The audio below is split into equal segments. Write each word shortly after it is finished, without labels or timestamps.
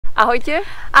Ahojte.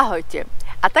 Ahojte.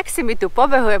 A tak si my tu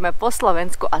pobehujeme po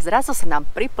Slovensku a zrazu sa nám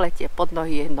pripletie pod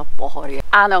nohy jedno pohorie.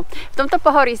 Áno, v tomto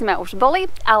pohorí sme už boli,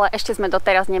 ale ešte sme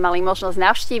doteraz nemali možnosť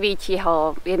navštíviť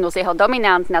jednu z jeho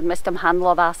dominant nad mestom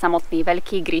Handlová, samotný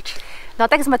Veľký Grič. No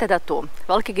tak sme teda tu.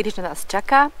 Veľký Grič na nás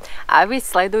čaká a vy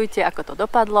sledujte, ako to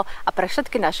dopadlo, a pre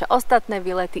všetky naše ostatné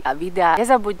výlety a videá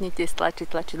nezabudnite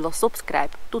stlačiť tlačidlo subscribe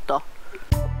tuto.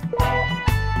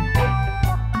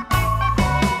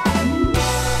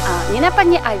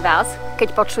 Nenapadne aj vás,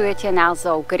 keď počujete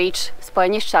názov Grič,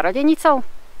 spojený s čarodenicou?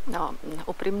 No,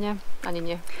 úprimne, ani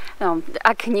nie. No,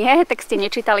 ak nie, tak ste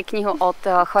nečítali knihu od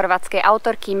chorvátskej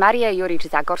autorky Marie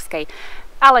Jurič-Zagorskej.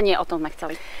 Ale nie o tom sme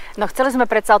chceli. No, chceli sme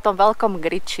predsa o tom Veľkom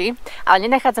Griči, ale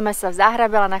nenachádzame sa v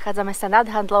záhrabe, ale nachádzame sa nad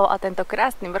Handlovou a tento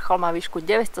krásny vrchol má výšku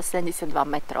 972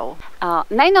 metrov.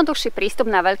 Najjednoduchší prístup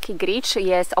na Veľký Grič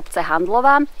je z obce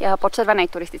Handlová po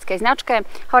červenej turistickej značke.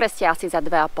 Hore ste asi za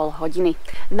 2,5 hodiny.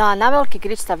 No a na Veľký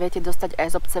Grič sa viete dostať aj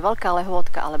z obce Veľká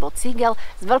Lehôtka alebo Cígel.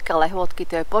 Z Veľkej Lehôtky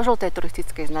to je po žltej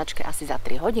turistickej značke asi za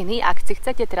 3 hodiny. Ak si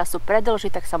chcete trasu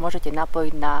predĺžiť, tak sa môžete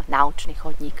napojiť na naučný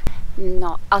chodník.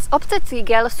 No a z obce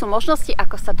Cígel sú možnosti,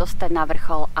 ako sa dostať na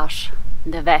vrchol, až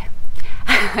dve.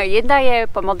 Jedna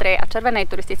je po modrej a červenej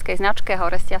turistickej značke,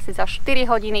 hore ste asi za 4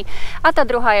 hodiny, a tá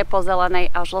druhá je po zelenej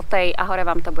a žltej a hore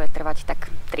vám to bude trvať tak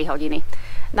 3 hodiny.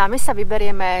 No a my sa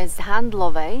vyberieme z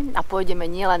Handlovej a pôjdeme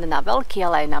nielen na Veľký,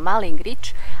 ale aj na Malý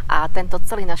Grič, a tento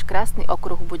celý náš krásny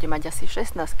okruh bude mať asi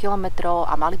 16 km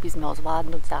a mali by sme ho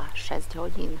zvládnuť za 6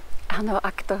 hodín. Áno,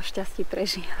 ak to šťastie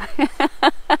prežije.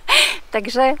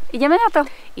 Takže ideme na to?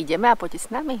 Ideme a poďte s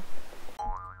nami.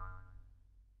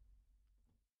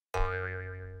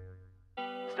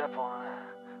 Step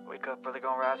 1, wake up early,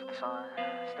 gonna rise with the sun.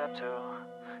 Step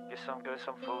 2, get some good,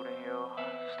 some food in you.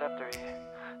 Step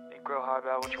 3, think real hard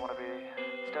about what you wanna be.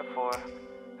 Step 4,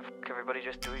 everybody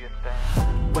just do your thing.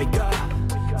 Wake up,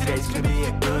 today's gonna be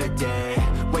a good day.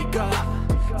 Wake up,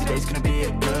 today's gonna be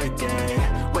a good day.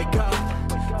 Wake up,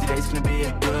 today's gonna be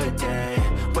a good day.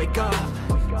 Wake up,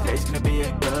 today's gonna be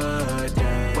a good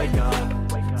day. Wake up,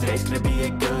 today's gonna be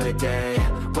a good day.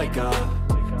 Wake up,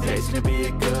 today's gonna be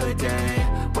a good day.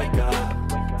 Wake up,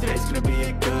 today's gonna be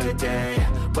a good day.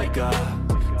 Wake up,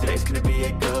 today's gonna be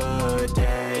a good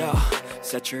day. Yo,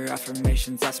 set your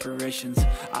affirmations, aspirations.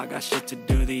 I got shit to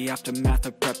do, the aftermath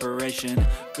of preparation.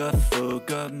 Good food,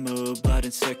 good mood, blood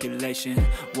in circulation.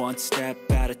 One step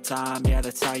at a time, yeah,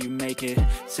 that's how you make it.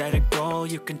 Set a goal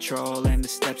you control and the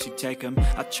steps you take them.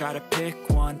 I try to pick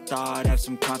one thought, have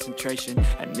some concentration.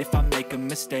 And if I make a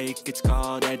mistake, it's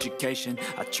called education.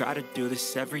 I try to do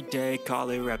this every day, call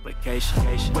it replication.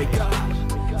 Wake up,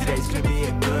 today's gonna be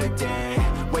a good day.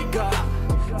 Wake up,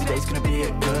 today's gonna be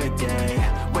a good day.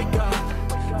 Wake up,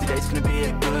 today's gonna be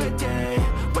a good day.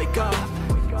 Wake up,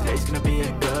 today's gonna be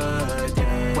a good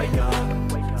day. Wake up,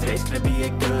 today's gonna be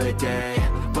a good day.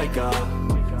 Wake up,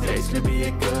 today's gonna be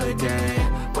a good day.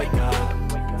 Wake up,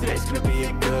 today's gonna be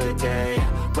a good day.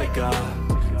 Wake up,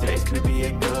 today's gonna be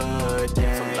a good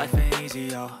day. So life ain't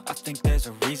easy, yo, I think there's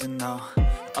a reason though.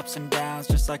 Ups and downs,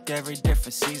 just like every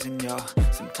different season, yo.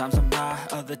 Sometimes I'm high,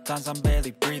 other times I'm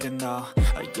barely breathing, though.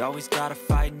 You always gotta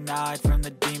fight and hide from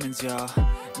the demons, yo.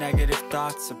 Negative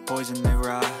thoughts are poison, they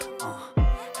rot.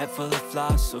 Head full of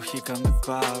flies, so here come the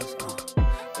clouds.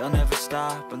 They'll never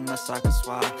stop unless I can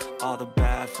swap all the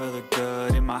bad for the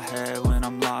good in my head when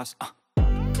I'm lost.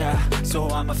 Yeah, so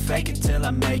I'ma fake it till I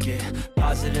make it.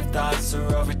 Positive thoughts are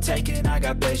overtaken, I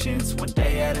got patience. One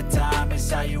day at a time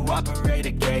is how you operate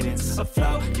a cadence. A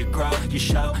flow, you grow, you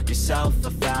show yourself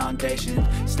a foundation.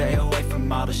 Stay away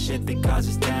from all the shit that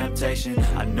causes temptation.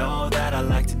 I know that I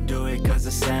like to do it cause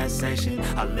it's sensation.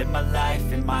 I live my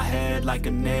life in my head like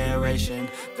a narration.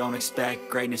 Don't expect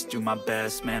greatness, do my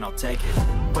best, man, I'll take it.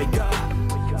 Wake up,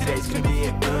 today's gonna be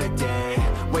a good day.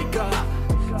 Wake up,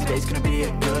 today's gonna be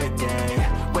a good day.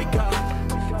 Wake up,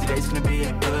 today's gonna be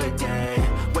a good day.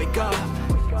 Wake up,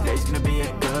 today's gonna be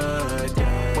a good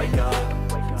day. Wake up,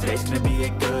 today's gonna be a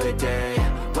good day.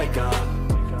 Wake up,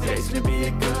 today's gonna be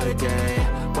a good day.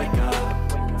 Wake up,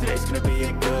 today's gonna be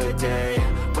a good day.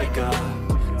 Wake up,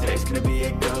 today's gonna be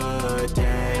a good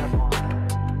day.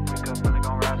 Wake up, really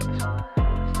gonna rise with the sun.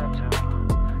 Step 2,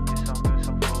 get some good,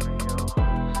 some food in you.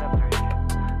 Step 3,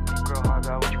 think real hard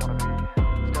about what you wanna be.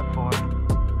 Step 4,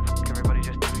 everybody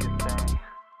just do your thing.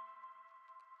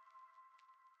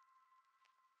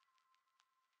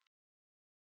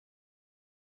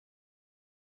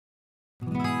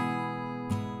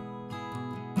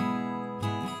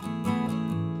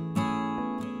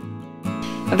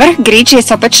 Vrch Grič je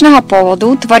sopečného pôvodu,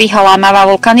 tvorí ho lámavá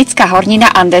vulkanická hornina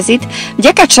andezit,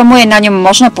 vďaka čomu je na ňom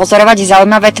možno pozorovať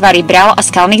zaujímavé tvary brál a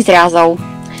skalných zrázov.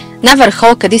 Na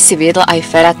vrchol kedysi viedla aj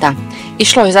ferata.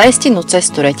 Išlo o zaistenú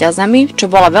cestu reťazami, čo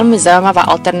bola veľmi zaujímavá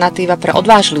alternatíva pre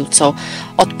odvážlivcov.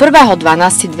 Od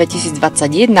 1.12.2021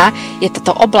 je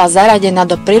táto oblasť zaradená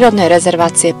do prírodnej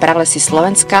rezervácie Pralesy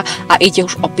Slovenska a ide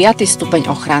už o 5.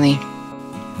 stupeň ochrany.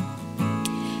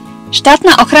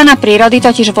 Štátna ochrana prírody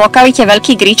totiž v lokalite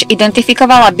Veľký Grič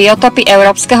identifikovala biotopy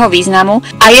európskeho významu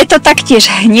a je to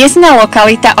taktiež hniezdna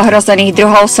lokalita ohrozených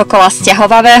druhov sokola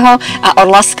sťahovavého a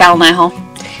orla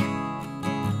skalného.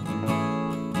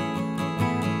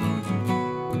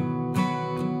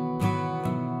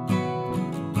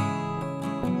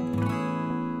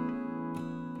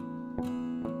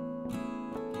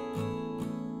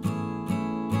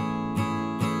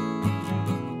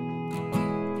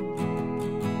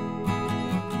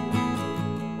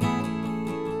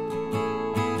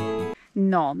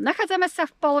 No, nachádzame sa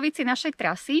v polovici našej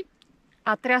trasy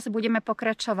a teraz budeme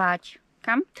pokračovať.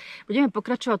 Kam? Budeme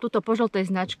pokračovať túto po žltej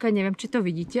značke, neviem, či to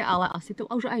vidíte, ale asi to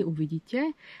už aj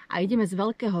uvidíte. A ideme z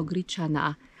Veľkého Griča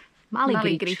na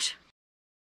Malý Grič.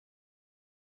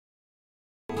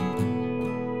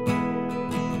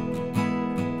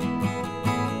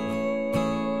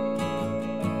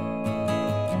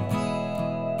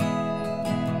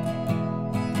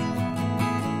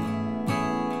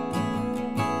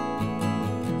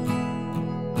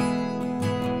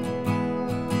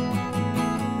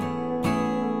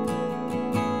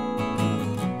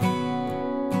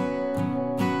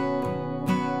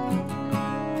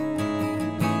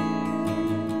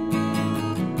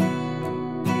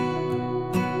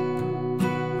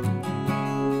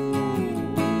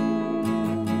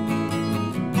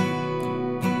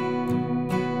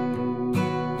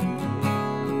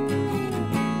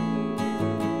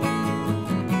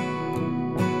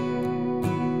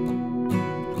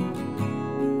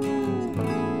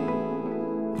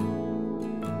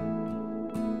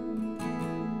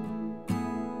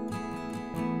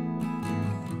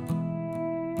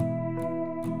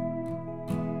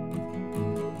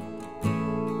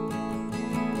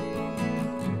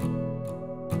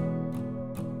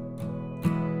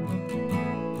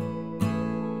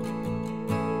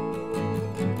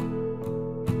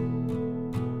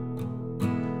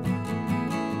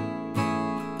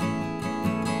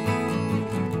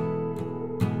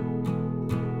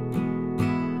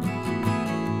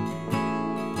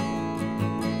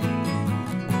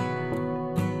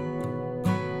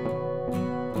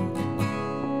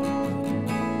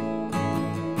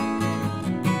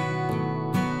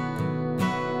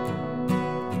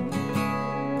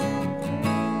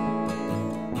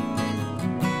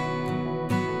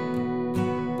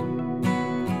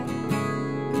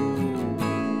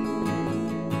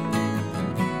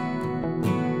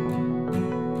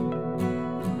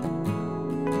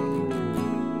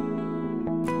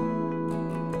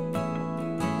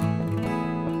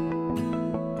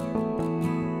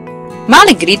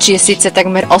 Malý Grič je síce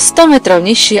takmer o 100 metrov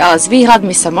nižší, ale s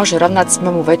výhľadmi sa môže rovnať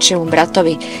svojmu väčšiemu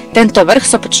bratovi. Tento vrch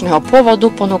sopečného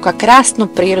pôvodu ponúka krásnu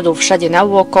prírodu všade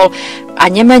naôkol a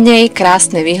nemenej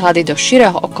krásne výhľady do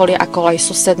širého okolia ako aj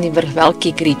susedný vrch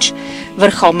Veľký Grič.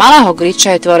 Vrchol Malého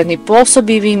Griča je tvorený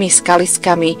pôsobivými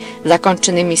skaliskami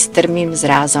zakončenými strmým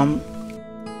zrázom.